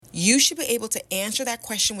You should be able to answer that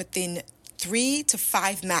question within 3 to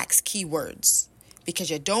 5 max keywords,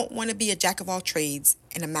 because you don't want to be a jack of all trades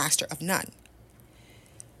and a master of none.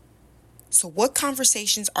 So what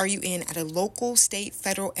conversations are you in at a local, state,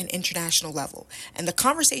 federal, and international level? And the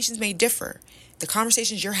conversations may differ. The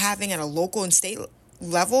conversations you're having at a local and state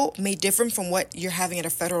level may differ from what you're having at a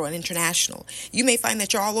federal and international. You may find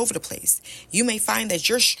that you're all over the place. You may find that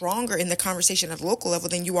you're stronger in the conversation at a local level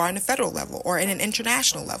than you are in a federal level or in an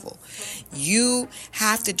international level. You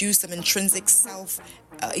have to do some intrinsic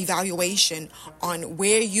self-evaluation on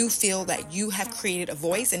where you feel that you have created a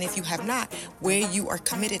voice, and if you have not, where you are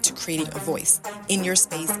committed to creating a voice in your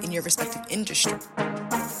space, in your respective industry.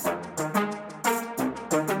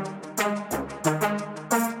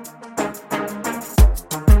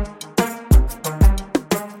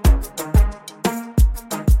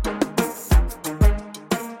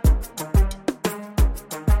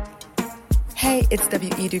 Hey, it's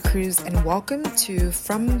W.E.D. Cruz, and welcome to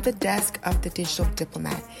From the Desk of the Digital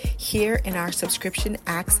Diplomat. Here in our subscription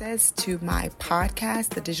access to my podcast,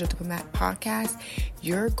 the Digital Diplomat Podcast,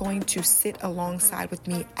 you're going to sit alongside with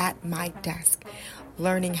me at my desk,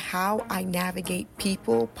 learning how I navigate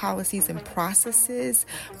people, policies, and processes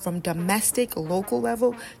from domestic, local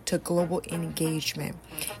level to global engagement.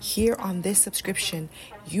 Here on this subscription,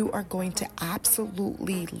 you are going to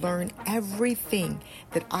absolutely learn everything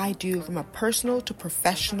that I do from a personal to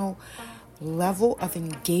professional level of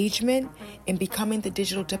engagement in becoming the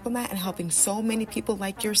digital diplomat and helping so many people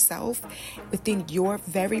like yourself within your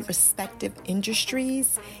very respective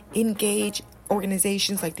industries engage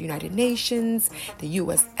organizations like the United Nations, the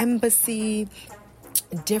U.S. Embassy,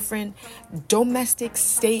 different domestic,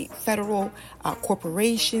 state, federal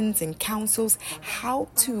corporations and councils, how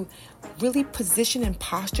to really position and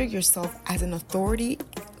posture yourself as an authority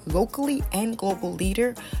locally and global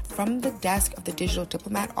leader. From the Desk of the Digital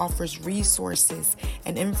Diplomat offers resources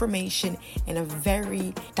and information in a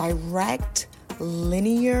very direct,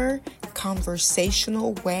 linear,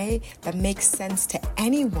 conversational way that makes sense to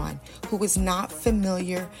anyone who is not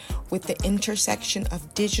familiar with the intersection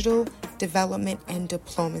of digital development and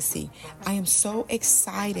diplomacy. I am so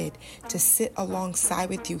excited to sit alongside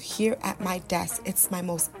with you here at my desk. It's my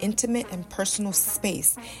most intimate and personal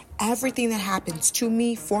space. Everything that happens to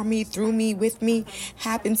me, for me, through me, with me,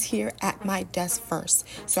 happens here at my desk first.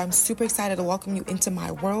 So I'm super excited to welcome you into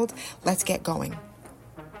my world. Let's get going.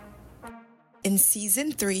 In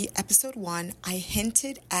Season 3, Episode 1, I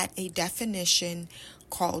hinted at a definition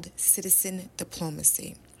called citizen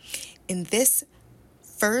diplomacy. In this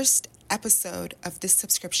first episode of this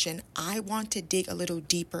subscription, I want to dig a little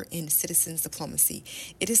deeper in citizens diplomacy.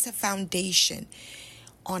 It is the foundation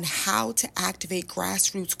on how to activate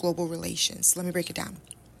grassroots global relations. Let me break it down.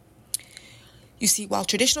 You see, while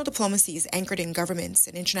traditional diplomacy is anchored in governments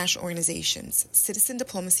and international organizations, citizen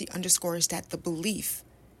diplomacy underscores that the belief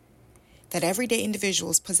that everyday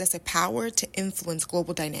individuals possess a power to influence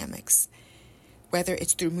global dynamics, whether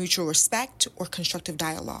it's through mutual respect or constructive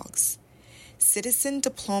dialogues. Citizen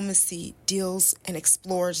diplomacy deals and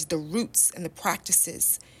explores the roots and the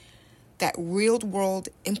practices that real-world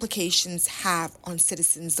implications have on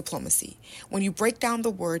citizens diplomacy. When you break down the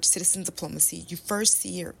word citizen diplomacy, you first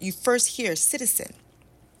hear citizen.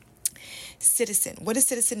 Citizen. What does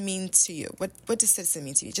citizen mean to you? What does citizen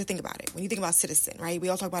mean to you? Just think about it. When you think about citizen, right? We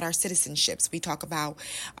all talk about our citizenships. We talk about,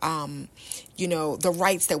 the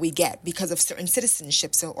rights that we get because of certain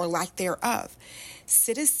citizenships or lack thereof.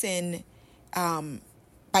 Citizen,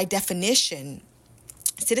 by definition,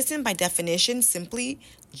 simply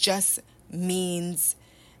just means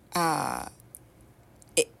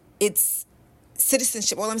it's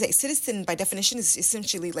citizenship. Well, I'm saying citizen by definition is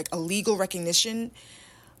essentially like a legal recognition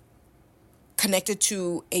connected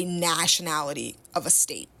to a nationality of a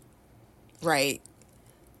state, right?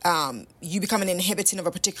 You become an inhabitant of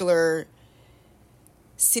a particular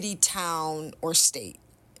city, town, or state.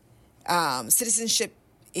 Citizenship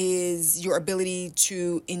is your ability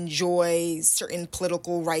to enjoy certain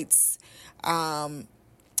political rights and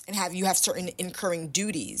have certain incurring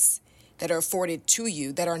duties that are afforded to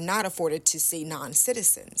you that are not afforded to, say,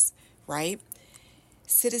 non-citizens, right?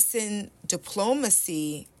 Citizen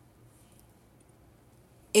diplomacy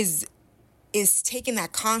is taking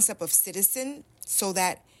that concept of citizen so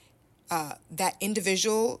that that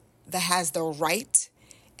individual that has the right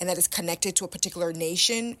and that is connected to a particular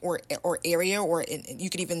nation or area, or you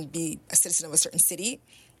could even be a citizen of a certain city,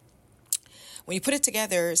 When you put it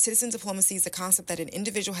together, citizen diplomacy is the concept that an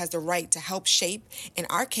individual has the right to help shape, in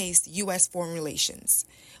our case, U.S. foreign relations.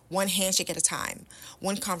 One handshake at a time,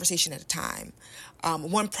 one conversation at a time,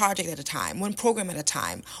 one project at a time, one program at a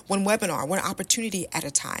time, one webinar, one opportunity at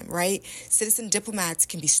a time, right? Citizen diplomats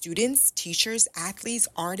can be students, teachers, athletes,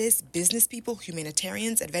 artists, business people,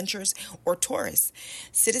 humanitarians, adventurers, or tourists.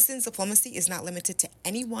 Citizen diplomacy is not limited to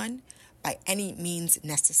anyone by any means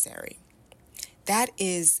necessary. That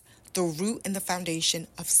is the root and the foundation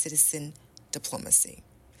of citizen diplomacy.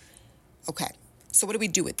 Okay, so what do we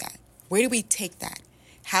do with that? Where do we take that?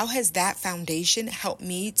 How has that foundation helped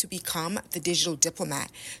me to become the digital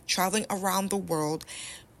diplomat, traveling around the world,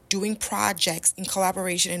 doing projects in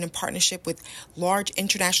collaboration and in partnership with large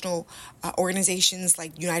international organizations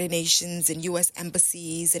like United Nations and U.S.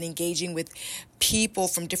 embassies, and engaging with people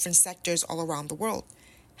from different sectors all around the world?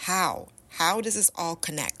 How? How does this all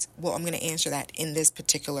connect? Well, I'm going to answer that in this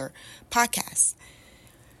particular podcast.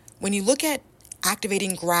 When you look at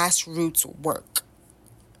activating grassroots work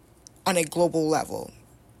on a global level,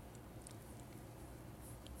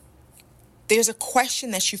 there's a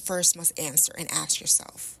question that you first must answer and ask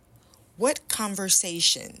yourself. What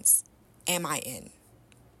conversations am I in?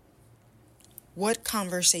 What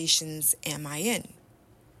conversations am I in?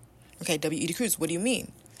 Okay, W.E.D. Cruz, what do you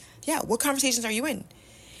mean? Yeah, what conversations are you in?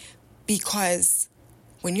 Because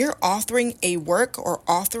when you're authoring a work or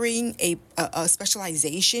authoring a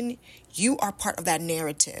specialization, you are part of that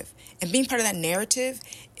narrative. And being part of that narrative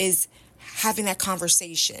is having that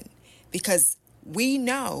conversation. Because we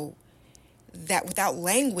know that without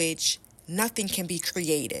language, nothing can be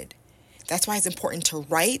created. That's why it's important to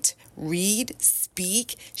write, read,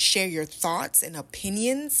 speak, share your thoughts and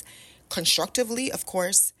opinions constructively, of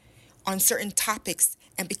course, on certain topics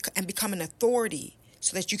and become an authority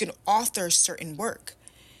so that you can author certain work.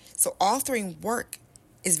 So authoring work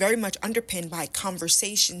is very much underpinned by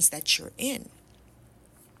conversations that you're in.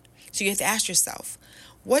 So you have to ask yourself,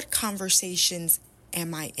 what conversations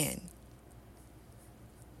am I in?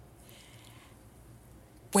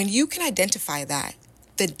 When you can identify that,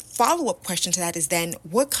 the follow-up question to that is then,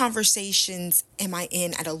 what conversations am I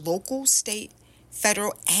in at a local, state,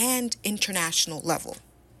 federal, and international level?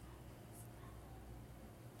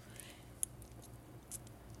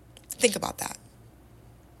 Think about that.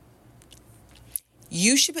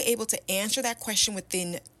 You should be able to answer that question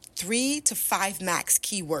within 3 to 5 max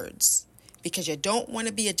keywords, because you don't want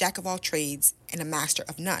to be a jack of all trades and a master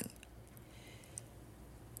of none.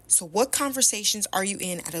 So what conversations are you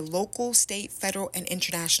in at a local, state, federal, and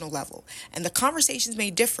international level? And the conversations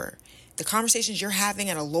may differ. The conversations you're having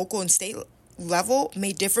at a local and state level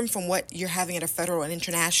may differ from what you're having at a federal and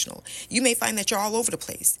international. You may find that you're all over the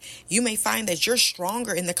place. You may find that you're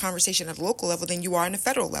stronger in the conversation at a local level than you are on a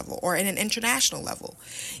federal level or in an international level.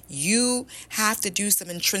 You have to do some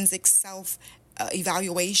intrinsic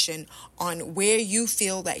evaluation on where you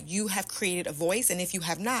feel that you have created a voice, and if you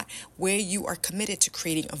have not, where you are committed to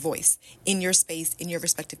creating a voice in your space, in your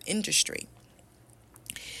respective industry.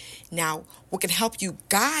 Now, what can help you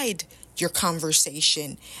guide your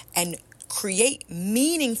conversation and create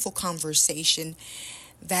meaningful conversation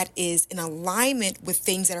that is in alignment with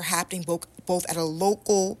things that are happening both at a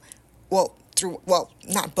local,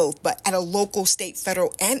 not both, but at a local, state,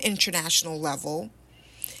 federal, and international level,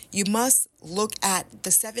 you must look at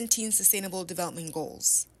the 17 Sustainable Development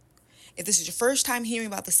Goals. If this is your first time hearing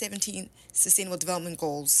about the 17 Sustainable Development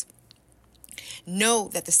Goals, know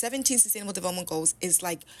that the 17 Sustainable Development Goals is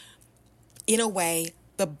like, in a way,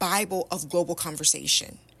 the Bible of global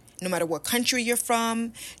conversation. No matter what country you're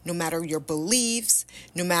from, no matter your beliefs,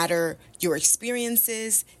 no matter your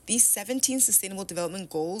experiences, these 17 Sustainable Development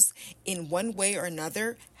Goals, in one way or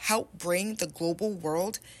another, help bring the global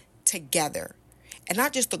world together. And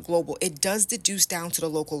not just the global, it does deduce down to the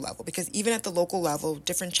local level, because even at the local level,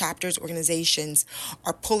 different chapters, organizations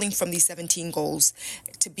are pulling from these 17 goals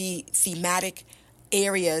to be thematic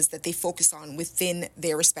areas that they focus on within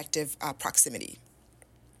their respective proximity.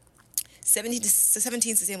 17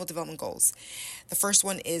 Sustainable Development Goals. The first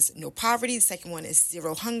one is no poverty. The second one is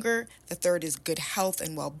zero hunger. The third is good health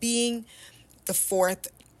and well-being. The fourth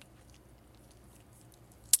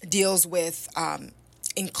deals with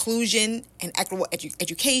inclusion and equitable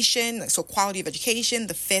education, so quality of education.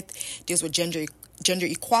 The fifth deals with gender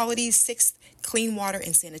equality. Sixth, clean water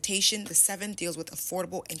and sanitation. The seventh deals with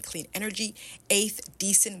affordable and clean energy. Eighth,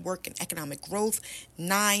 decent work and economic growth.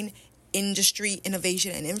 9, industry,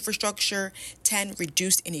 innovation, and infrastructure. 10,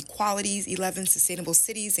 reduced inequalities. 11, sustainable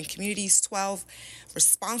cities and communities. 12,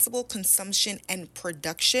 responsible consumption and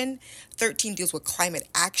production. 13 deals with climate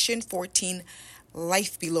action. 14,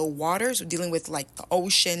 life below water, so dealing with like the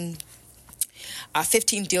ocean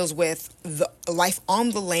 15 deals with the life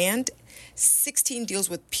on the land. 16 deals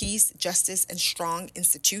with peace, justice, and strong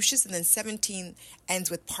institutions. And then 17 ends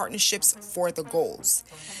with partnerships for the goals.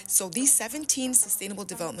 So these 17 sustainable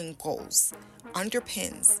development goals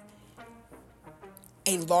underpins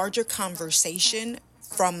a larger conversation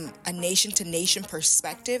from a nation-to-nation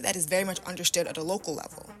perspective that is very much understood at a local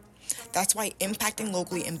level. That's why impacting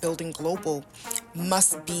locally and building global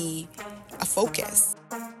must be a focus.